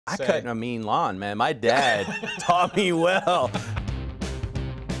I cut a mean lawn, man. My dad taught me well.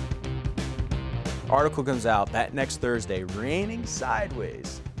 Article comes out that next Thursday, raining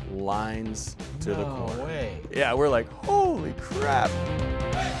sideways, lines to the corner. No way. Yeah, we're like, holy crap.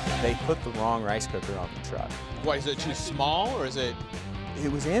 They put the wrong rice cooker on the truck. Why, is it too small or is it?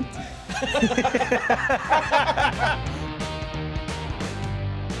 It was empty.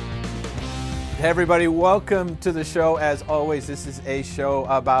 Hey everybody, welcome to the show. As always, this is a show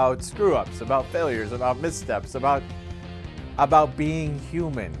about screw-ups, about failures, about missteps, about being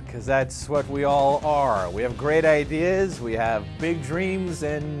human, because that's what we all are. We have great ideas, we have big dreams,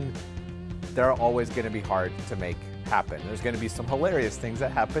 and they're always going to be hard to make happen. There's going to be some hilarious things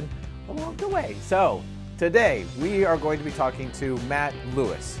that happen along the way. So today we are going to be talking to Matt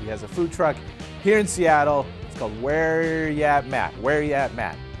Lewis. He has a food truck here in Seattle. It's called Where Ya At Matt? Where Ya At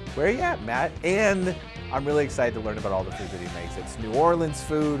Matt? Where you at, Matt? And I'm really excited to learn about all the food that he makes. It's New Orleans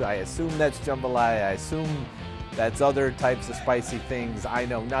food. I assume that's jambalaya. I assume that's other types of spicy things. I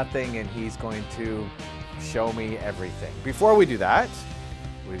know nothing, and he's going to show me everything. Before we do that,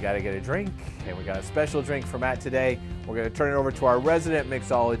 we've got to get a drink, and we got a special drink for Matt today. We're going to turn it over to our resident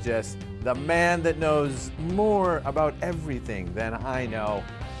mixologist, the man that knows more about everything than I know,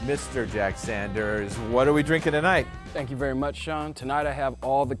 Mr. Jack Sanders. What are we drinking tonight? Thank you very much, Sean. Tonight I have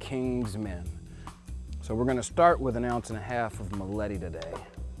all the King's Men. So we're gonna start with 1.5 ounces of Moletti today.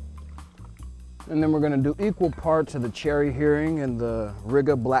 And then we're gonna do equal parts of the Cherry Hearing and the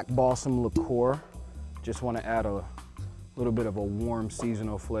Riga Black Balsam liqueur. Just wanna add a little bit of a warm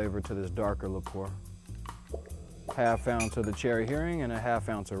seasonal flavor to this darker liqueur. 1/2 ounce of the Cherry Hearing and 1/2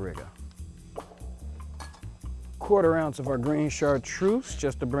 ounce of Riga. 1/4 ounce of our green chartreuse,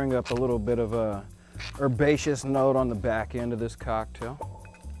 just to bring up a little bit of a herbaceous note on the back end of this cocktail.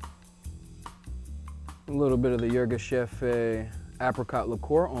 A little bit of the Yirgacheffe apricot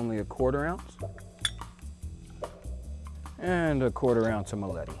liqueur, only 1/4 ounce. And 1/4 ounce of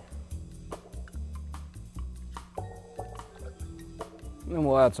Moletti. And then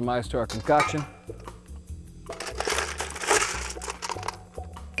we'll add some ice to our concoction.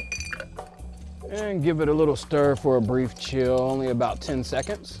 And give it a little stir for a brief chill, only about 10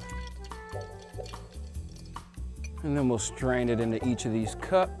 seconds. And then we'll strain it into each of these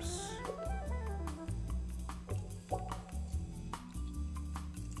cups.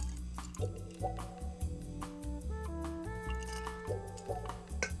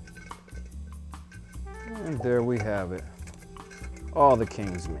 And there we have it. All the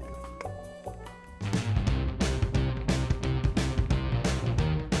King's Men.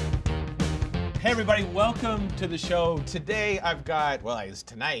 Hey everybody, welcome to the show. Today I've got, well, it's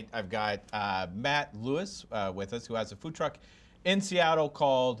tonight, I've got Matt Lewis with us, who has a food truck in Seattle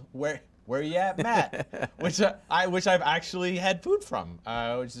called Where You At, Matt? which I've actually had food from,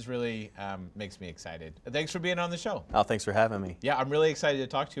 which is really makes me excited. Thanks for being on the show. Oh, thanks for having me. Yeah, I'm really excited to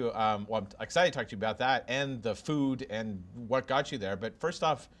talk to you. Well, I'm excited to talk to you about that and the food and what got you there. But first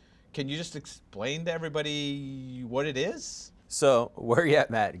off, can you just explain to everybody what it is? So, where you at,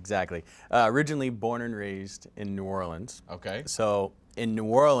 Matt? Exactly. Originally born and raised in New Orleans. Okay. So, in New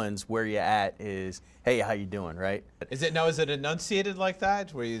Orleans, where you at is, hey, how you doing, right? Is it enunciated like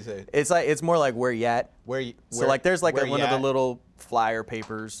that? Where you say? It's more like where you at. So like there's like one of the at? little flyer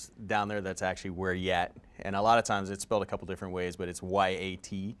papers down there that's actually where you at, and a lot of times it's spelled a couple different ways, but it's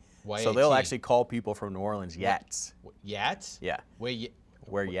Y-A-T. So they'll actually call people from New Orleans Yats. Yats? Yeah. Where you?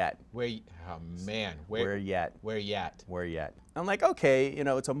 Where you at? Oh man. Where you at? Where you at? Where you at? I'm like, okay, you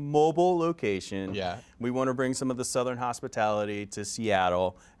know, it's a mobile location. Yeah. We want to bring some of the Southern hospitality to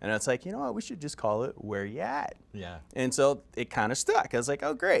Seattle. And it's like, you know what, we should just call it Where You At? Yeah. And so it kind of stuck. I was like,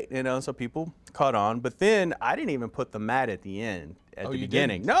 oh, great. You know, so people caught on. But then I didn't even put the Matt at the end, at the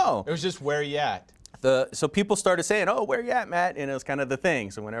beginning. Didn't? No. It was just Where You At? So people started saying, oh, where you at, Matt? And it was kind of the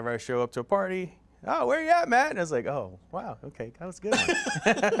thing. So whenever I show up to a party, oh, where you at, Matt? And I was like, oh, wow, okay, that was good.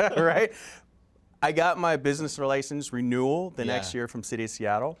 Right? I got my business license renewal the next year from City of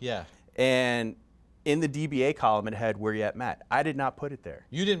Seattle. Yeah. And in the DBA column, it had where you at, Matt. I did not put it there.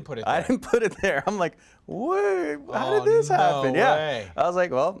 You didn't put it there? I didn't put it there. I'm like, what? How did this happen? No way. Yeah. I was like,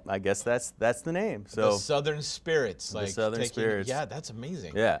 well, I guess that's the name. So the Southern Spirits. The Southern Spirits. Yeah, that's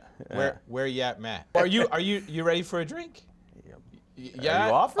amazing. Yeah. Where you at, Matt? Are you ready for a drink? Yeah. Are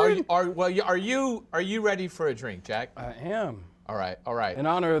you offering? Are you ready for a drink, Jack? I am. All right, all right. In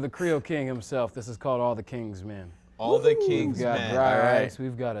honor of the Creole King himself, this is called All the King's Men. All the King's We've got Men. dry ice,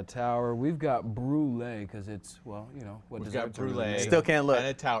 we've got a tower, we've got brulee, because it's, well, you know, what We've got desserts are really brulee. made. Still can't look. And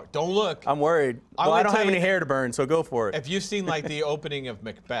a tower. Don't look. I'm worried. Well, I don't have any hair to burn, so go for it. If you've seen like the opening of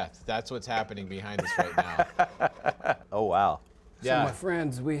Macbeth, that's what's happening behind us right now. Oh, wow. Yeah. So my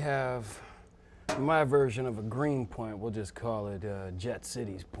friends, we have my version of a green point. We'll just call it Jet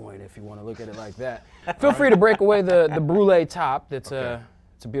City's point if you want to look at it like that. Feel free to break away the brulee top. That's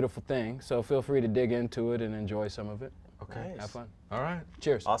it's a beautiful thing. So feel free to dig into it and enjoy some of it. Okay. Nice. Have fun. All right.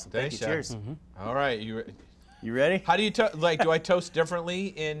 Cheers. Awesome. Thank Thanks, you. Chef. Cheers. All right. You ready? How do you like? Do I toast differently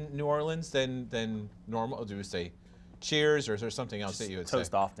in New Orleans than normal? Or do we say cheers, or is there something else that you would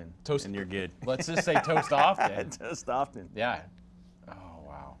Toast say? often. Toast. And you're good. Let's just say toast often. Toast often. Yeah. Oh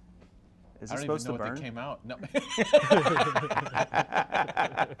wow. Is I it don't supposed even know to burn? what that came out.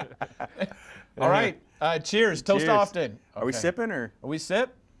 No. All right. Cheers. Toast Cheers. often. Are we Okay. sipping or Are we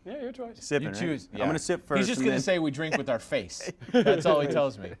sip? Yeah, your choice. sipping? You right? choose. Yeah. I'm gonna sip first. He's just and gonna then- say we drink with our face. That's all he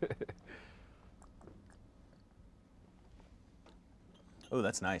tells me. Oh,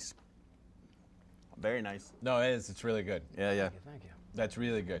 that's nice. Very nice. No, it is. It's really good. Yeah, yeah. Thank you. That's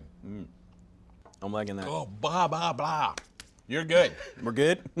really good. I'm liking that. Oh, blah blah blah. You're good. We're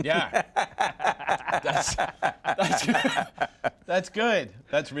good? Yeah. That's good.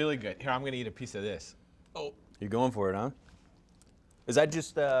 That's really good. Here, I'm gonna eat a piece of this. Oh. You're going for it, huh? Is that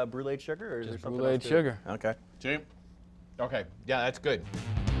just brulee sugar, or is there Just something brulee else to it? sugar. Okay. See? Okay. Yeah, that's good.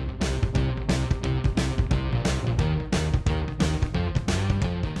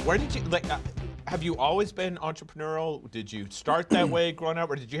 Where did you like? Have you always been entrepreneurial? Did you start that way growing up,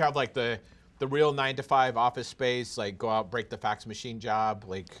 or did you have like the real 9-to-5 office space, like go out, break the fax machine job?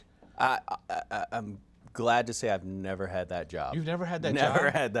 Like, I'm glad to say I've never had that job. you've never had that job?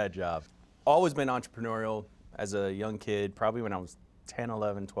 Never had that job. Always been entrepreneurial as a young kid, probably when I was 10,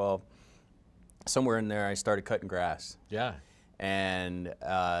 11, 12. Somewhere in there, I started cutting grass. Yeah. And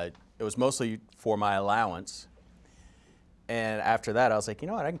it was mostly for my allowance. And after that, I was like, you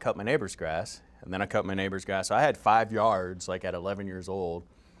know what, I can cut my neighbor's grass. And then I cut my neighbor's grass. So I had 5 yards, like at 11 years old.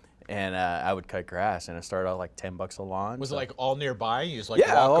 And I would cut grass, and it started out like $10 a lawn. Was so- it like all nearby? You just like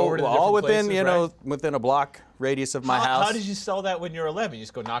yeah, walk over to the all different within, places, you know, right? within a block radius of my house. How did you sell that when you were 11? You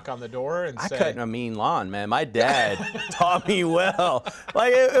just go knock on the door and I say, cut a mean lawn, man. My dad taught me well.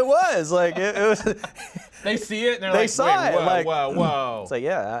 Like it was like it was. they see it and they're They like, saw wait, it, whoa, like- whoa, whoa. It's like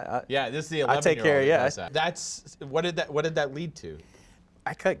yeah, Yeah, this is the I 11-year-old. take care, that yeah. does that. That's what did that lead to?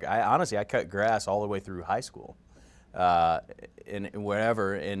 I honestly cut grass all the way through high school, and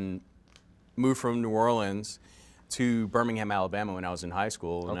wherever, and moved from New Orleans to Birmingham, Alabama when I was in high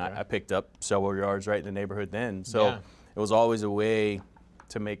school, and Okay. I picked up several yards right in the neighborhood then. So Yeah. it was always a way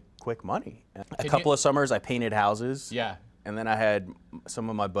to make quick money. A Can couple you- of summers I painted houses. Yeah. And then I had some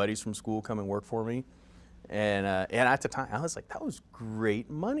of my buddies from school come and work for me, and at the time I was like, that was great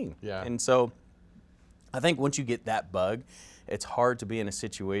money. Yeah. And so I think once you get that bug, it's hard to be in a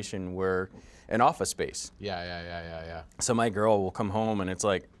situation where an office space. Yeah. So my girl will come home and it's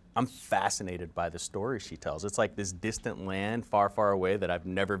like, I'm fascinated by the stories she tells. It's like this distant land far, far away that I've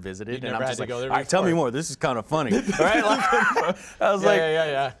never visited. You've and never I'm had just to like, go there all right, tell me before." more. This is kind of funny. Right? Like, I was like,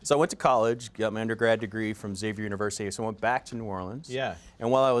 yeah. so I went to college, got my undergrad degree from Xavier University. So I went back to New Orleans. Yeah. And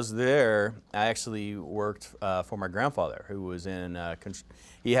while I was there, I actually worked for my grandfather, who was in,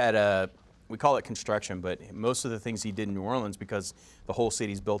 he had we call it construction, but most of the things he did in New Orleans, because the whole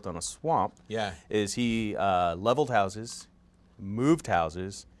city's built on a swamp, Yeah. is he leveled houses, moved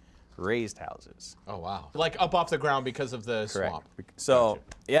houses, raised houses. Oh wow. Like up off the ground because of the Correct. swamp. So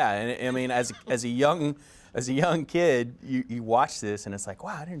yeah, and I mean, as a young kid, you watch this and it's like,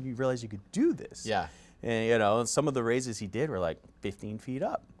 wow, I didn't realize you could do this. Yeah. And you know, some of the raises he did were like 15 feet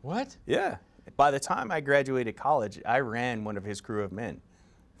up. What? Yeah. By the time I graduated college, I ran one of his crew of men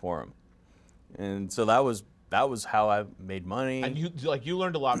for him, and so that was how I made money. And you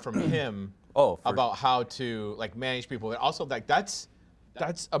learned a lot from him Oh, for- about how to like manage people, but also like that's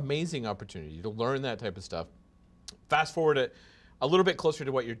amazing opportunity to learn that type of stuff. Fast forward it a little bit closer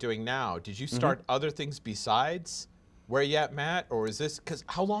to what you're doing now. Did you start other things besides Where You At, Matt? Or is this, because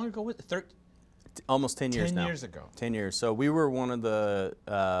how long ago was it? Almost 10 years 10 now. years ago. 10 years. So we were one of the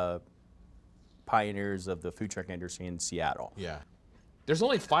pioneers of the food truck industry in Seattle. Yeah. There's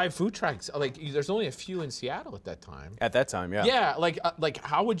only 5 food trucks. Like there's only a few in Seattle at that time. At that time, yeah. Yeah, like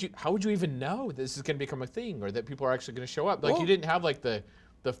how would you even know this is going to become a thing or that people are actually going to show up? Like Well- you didn't have like the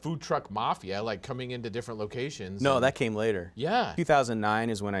food truck mafia like coming into different locations. No, and- that came later. Yeah. 2009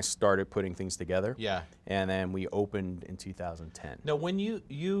 is when I started putting things together. Yeah. And then we opened in 2010. Now, when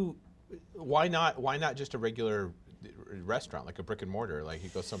you why not just a regular restaurant like a brick and mortar, like you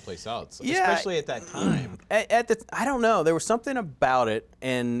go someplace else, Yeah. especially at that time? I don't know. There was something about it,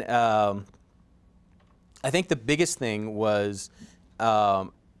 and I think the biggest thing was I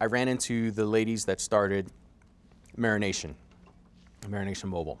ran into the ladies that started Marination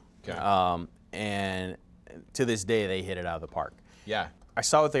Mobile. Okay. And to this day, they hit it out of the park. Yeah. I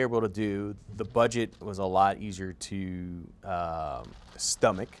saw what they were able to do. The budget was a lot easier to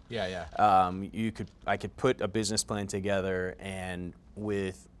stomach. Yeah. I could put a business plan together, and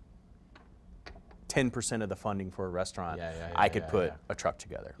with 10% of the funding for a restaurant, I could put a truck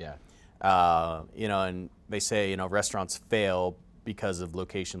together. Yeah. You know, and they say, you know, restaurants fail because of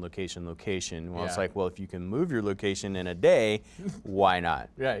location. Well, it's like, well, if you can move your location in a day, why not?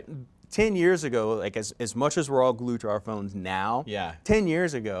 Right. 10 years ago, like as much as we're all glued to our phones now, 10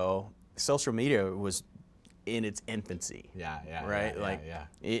 years ago, social media was in its infancy.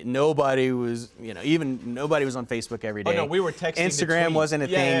 Nobody was, you know, even nobody was on Facebook every day. Oh no, we were texting. Instagram wasn't a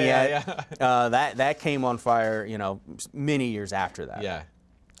thing yet. That came on fire, you know, many years after that. Yeah.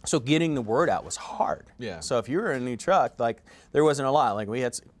 So getting the word out was hard. Yeah. So if you were in a new truck, like there wasn't a lot. Like we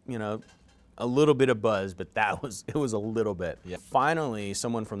had, you know, a little bit of buzz, but it was a little bit. Yeah. Finally,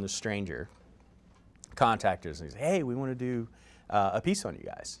 someone from The Stranger contacted us and said, hey, we want to do a piece on you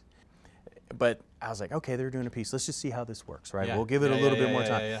guys. But I was like, okay, they're doing a piece. Let's just see how this works, right? Yeah. We'll give it a little bit more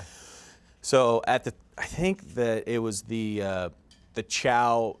time. So I think that it was the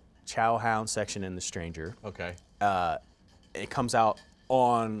chow hound section in The Stranger. Okay. It comes out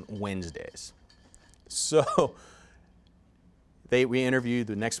on Wednesdays. So we interviewed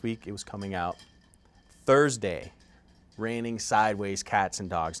the next week. It was coming out Thursday. Raining sideways cats and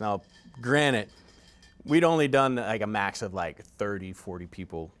dogs. Now, granted, we'd only done like a max of like 30, 40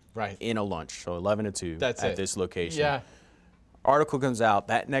 people in a lunch. So 11 to 2 at this location. Yeah. Article comes out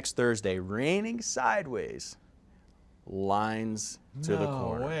that next Thursday. Raining sideways. Lines to the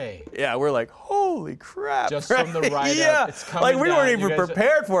corner. No way. Yeah, we're like, holy crap. Just from the write-up, yeah. it's coming like we down. weren't even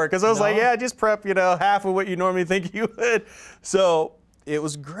prepared for it because I was like, yeah, just prep, you know, half of what you normally think you would. So it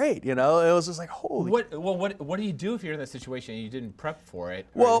was great, you know. It was just like, holy. What do you do if you're in that situation and you didn't prep for it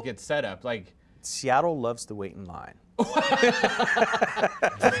or you get set up? Like Seattle loves to wait in line.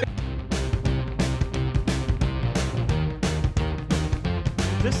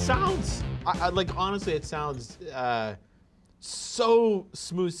 This sounds, like honestly, it sounds so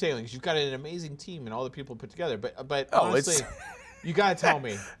smooth sailing. 'Cause you've got an amazing team and all the people put together. But honestly, you gotta tell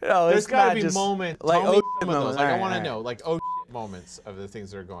me. No, there's gotta be moments. Like tell me some of moments. those. Like I All want to right. know, like oh shit moments of the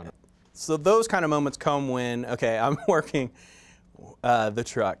things that are going on. So those kind of moments come when, okay, I'm working the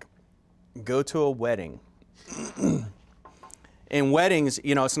truck, go to a wedding. In weddings,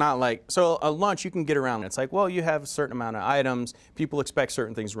 you know, it's not like, so a lunch you can get around. It's like, well, you have a certain amount of items. People expect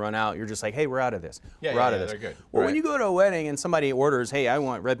certain things to run out. You're just like, hey, we're out of this. We're out of this. They're good. Well, when you go to a wedding and somebody orders, hey, I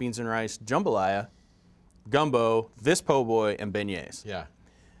want red beans and rice, jambalaya, gumbo, this po' boy, and beignets. Yeah.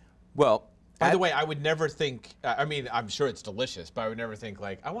 Well, by the way, I would never think, I mean, I'm sure it's delicious, but I would never think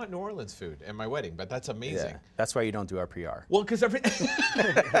like, I want New Orleans food at my wedding, but that's amazing. yeah, that's why you don't do our PR. Well, because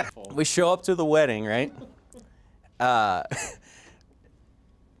We show up to the wedding, right?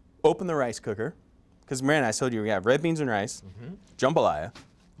 Open the rice cooker, because man, I told you we have red beans and rice, jambalaya,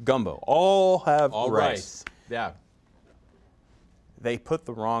 gumbo, all have rice. Yeah. They put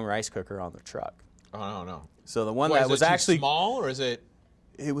the wrong rice cooker on the truck. Oh no. So the one What, that is was it too actually small, or is it?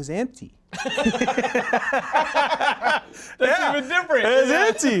 It was empty. That's even different. It was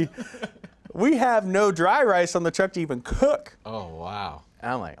empty. We have no dry rice on the truck to even cook. Oh wow.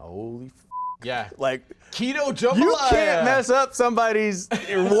 And I'm like, holy f. Yeah. Like, Keto jambalaya. you can't mess up somebody's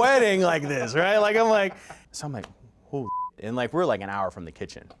wedding like this, right? Like, I'm like, so I'm like, holy f. And like, we're like an hour from the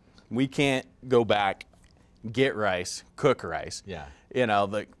kitchen. We can't go back, get rice, cook rice. Yeah. You know,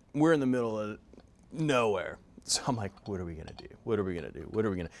 like, we're in the middle of nowhere. So I'm like, what are we gonna do? What are we gonna do? What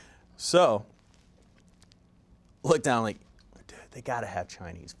are we gonna? So, look down, like, dude, they gotta have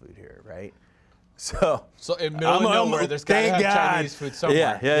Chinese food here, right? So in middle of nowhere, there's gotta have Chinese food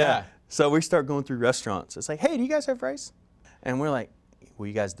somewhere. Yeah. So we start going through restaurants. It's like, hey, do you guys have rice? And we're like, will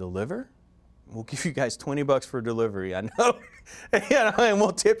you guys deliver? We'll give you guys $20 for delivery. I know. You know, and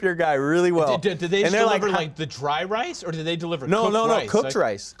we'll tip your guy really well. Did they and deliver like the dry rice, or did they deliver cooked rice? Cooked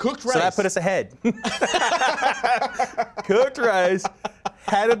rice. Cooked rice. So that put us ahead. Cooked rice,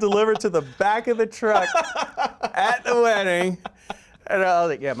 had it delivered to the back of the truck at the wedding. And I was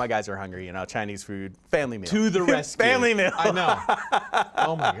like, yeah, my guys are hungry, you know, Chinese food, family meal. To the rescue. Family meal. I know.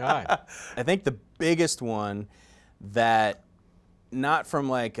 Oh my God. I think the biggest one that, not from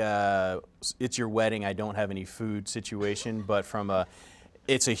like it's your wedding, I don't have any food situation, but from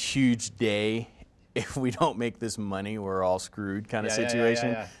it's a huge day. If we don't make this money, we're all screwed kind of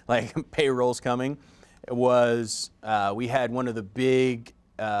situation. Like payroll's coming. It was, we had one of the big,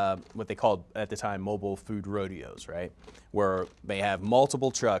 what they called at the time, mobile food rodeos, right? Where they have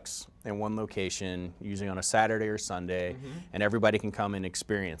multiple trucks in one location, usually on a Saturday or Sunday, and everybody can come and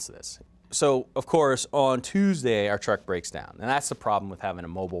experience this. So of course, on Tuesday, our truck breaks down. And that's the problem with having a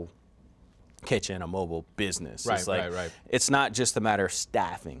mobile kitchen, a mobile business. Right, It's like, right. it's not just a matter of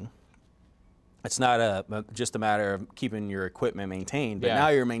staffing. It's not just a matter of keeping your equipment maintained, but Yeah. now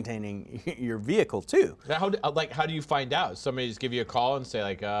you're maintaining your vehicle too. Now, how do you find out? Somebody just give you a call and say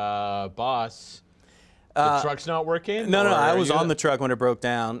like, boss, the truck's not working? No, Or I are was you on the truck when it broke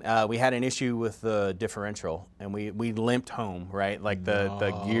down. We had an issue with the differential, and we limped home, right? Like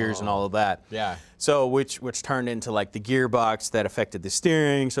the gears and all of that. Yeah. So which turned into like the gearbox that affected the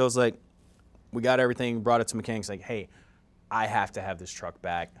steering. So it was like, we got everything, brought it to mechanics. Like, hey, I have to have this truck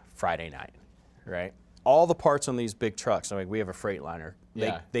back Friday night, right? All the parts on these big trucks. So like we have a Freightliner.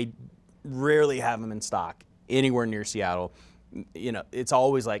 Yeah. They rarely have them in stock anywhere near Seattle. You know, it's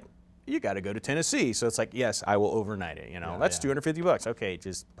always like, you got to go to Tennessee. So it's like, yes, I will overnight it. You know, that's $250. Okay,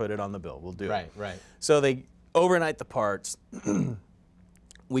 just put it on the bill. We'll do it. Right. So they overnight the parts.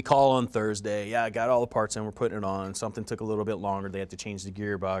 We call on Thursday. Yeah, I got all the parts in. We're putting it on. Something took a little bit longer. They had to change the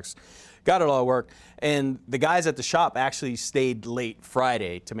gearbox. Got it all worked. And the guys at the shop actually stayed late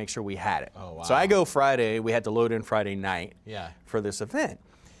Friday to make sure we had it. Oh, wow. So I go Friday. We had to load in Friday night for this event.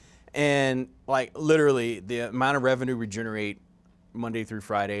 And like literally the amount of revenue we generate Monday through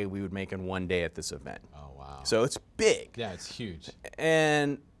Friday, we would make in one day at this event. Oh, wow. So it's big. Yeah, it's huge.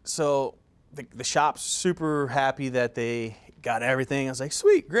 And so the shop's super happy that they got everything. I was like,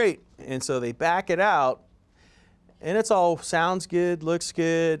 sweet, great. And so they back it out, and it's all sounds good, looks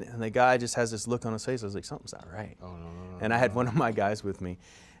good, and the guy just has this look on his face. I was like, something's not right. Oh, no. And I had one of my guys with me,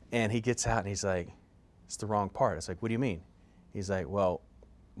 and he gets out, and he's like, it's the wrong part. I was like, what do you mean? He's like, well,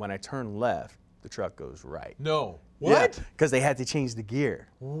 when I turn left, the truck goes right. No. What? Because they had to change the gear.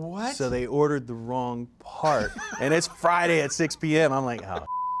 What? So they ordered the wrong part. And it's Friday at 6 p.m. I'm like, oh,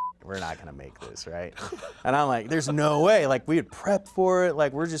 we're not going to make this, right? And I'm like, there's no way. Like, we had prepped for it.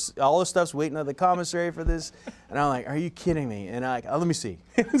 Like, we're just, all this stuff's waiting at the commissary for this. And I'm like, are you kidding me? And I'm like, oh, let me see.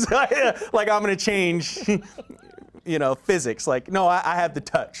 So like, I'm going to change, you know, physics. Like, no, I have the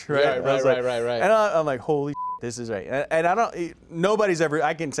touch, right? Right. And I'm like, holy this is right. And I don't, nobody's ever,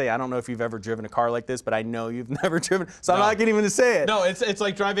 I can say, I don't know if you've ever driven a car like this, but I know you've never driven, so I'm not getting even to say it. No, it's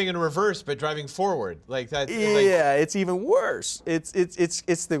like driving in reverse, but driving forward. Like that. Yeah, it's even worse. It's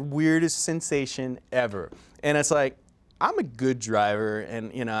the weirdest sensation ever. And it's like, I'm a good driver,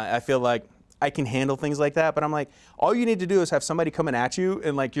 and you know, I feel like I can handle things like that, but I'm like, all you need to do is have somebody coming at you,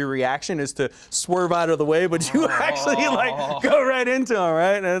 and like your reaction is to swerve out of the way, but you actually like go right into them,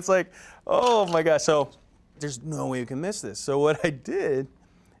 right? And it's like, oh my gosh. So there's no way you can miss this. So what I did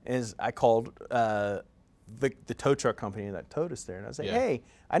is I called the tow truck company that towed us there, and I was like, hey,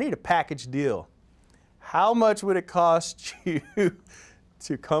 I need a package deal. How much would it cost you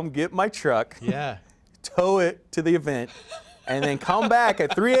to come get my truck, tow it to the event, and then come back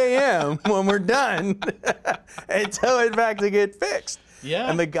at 3 a.m. when we're done and tow it back to get fixed? Yeah.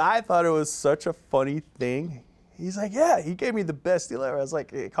 And the guy thought it was such a funny thing. He's like, yeah, he gave me the best deal ever. I was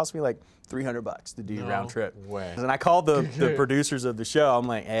like, it cost me like $300 to do your round trip. Way. And I called the producers of the show. I'm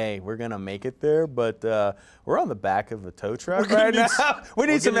like, hey, we're going to make it there, but we're on the back of a tow truck right now. We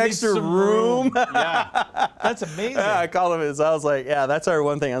need some extra room. Yeah, that's amazing. I called him, so I was like, yeah, that's our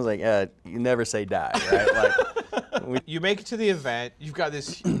one thing. I was like, yeah, you never say die, right? Like, you make it to the event. You've got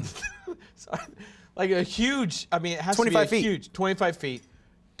this, like a huge, I mean, it has 25 to be feet. huge, 25 feet,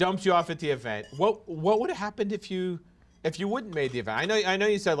 dumps you off at the event. What would have happened if you wouldn't made the event? I know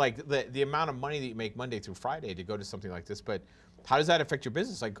you said like the amount of money that you make Monday through Friday to go to something like this, but how does that affect your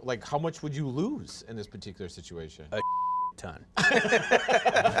business? Like how much would you lose in this particular situation? A ton.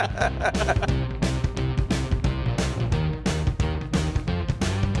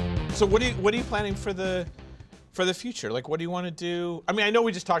 So what are you planning for the future? Like, what do you want to do? I mean, I know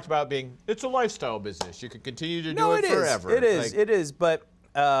we just talked about it's a lifestyle business. You could continue to do it forever. It is. But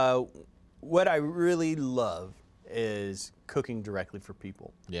what I really love is cooking directly for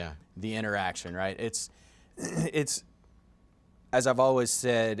people. Yeah. The interaction, right? It's as I've always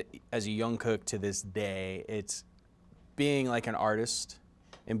said, as a young cook to this day, it's being like an artist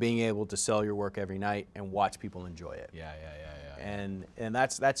and being able to sell your work every night and watch people enjoy it. Yeah. And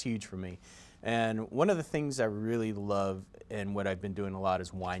that's huge for me. And one of the things I really love and what I've been doing a lot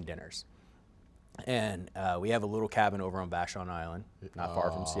is wine dinners. And we have a little cabin over on Vashon Island, not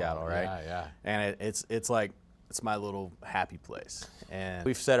far from Seattle, right? Yeah. And it's like, it's my little happy place. And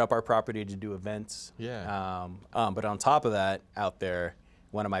we've set up our property to do events. Yeah. But on top of that, out there,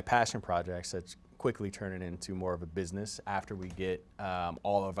 one of my passion projects that's quickly turning into more of a business after we get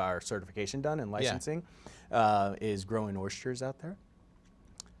all of our certification done and licensing is growing oysters out there.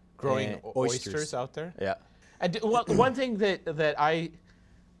 Growing oysters out there? Yeah. And one thing that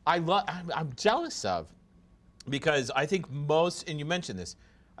I'm jealous of, because I think most, and you mentioned this,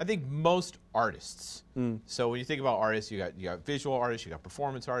 I think most artists. So when you think about artists, you got visual artists, you got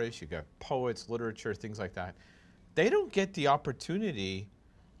performance artists, you got poets, literature, things like that. They don't get the opportunity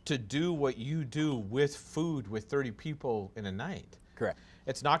to do what you do with food with 30 people in a night. Correct.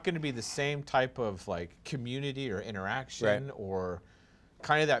 It's not going to be the same type of like community or interaction or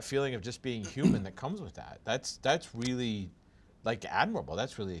kind of that feeling of just being human that comes with that. That's really like admirable.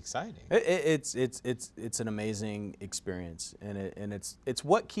 That's really exciting. It's an amazing experience, and it's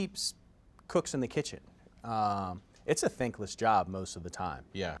what keeps cooks in the kitchen. It's a thankless job most of the time.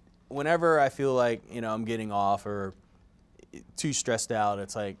 Yeah. Whenever I feel like, you know, I'm getting off or too stressed out,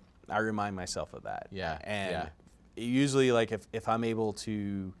 it's like I remind myself of that. Yeah. And usually, like if I'm able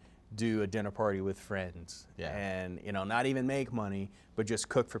to do a dinner party with friends and, you know, not even make money, but just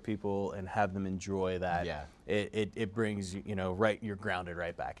cook for people and have them enjoy that, it brings, you know, you're grounded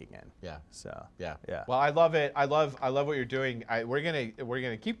right back again. Yeah. So yeah. Yeah. Well, I love it. I love what you're doing. We're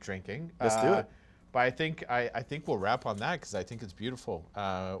gonna keep drinking. Let's do it. But I think we'll wrap on that, because I think it's beautiful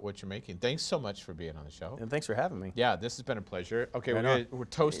what you're making. Thanks so much for being on the show. And thanks for having me. Yeah, this has been a pleasure. Okay, Right we're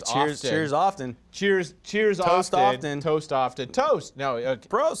toast Cheers, often. cheers often. Cheers Toast often. Toast often. Toast. No. Okay.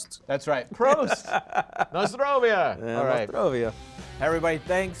 Prost. That's right. Prost. Nostrovia. All right. Nostrovia. Everybody,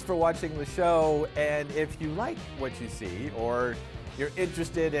 thanks for watching the show. And if you like what you see, or you're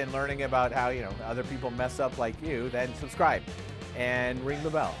interested in learning about how, you know, other people mess up like you, then subscribe and ring the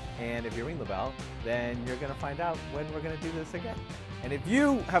bell. And if you ring the bell, then you're going to find out when we're going to do this again. And if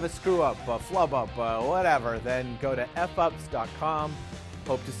you have a screw up, a flub up, whatever, then go to fups.com.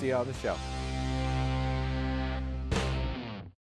 Hope to see you on the show.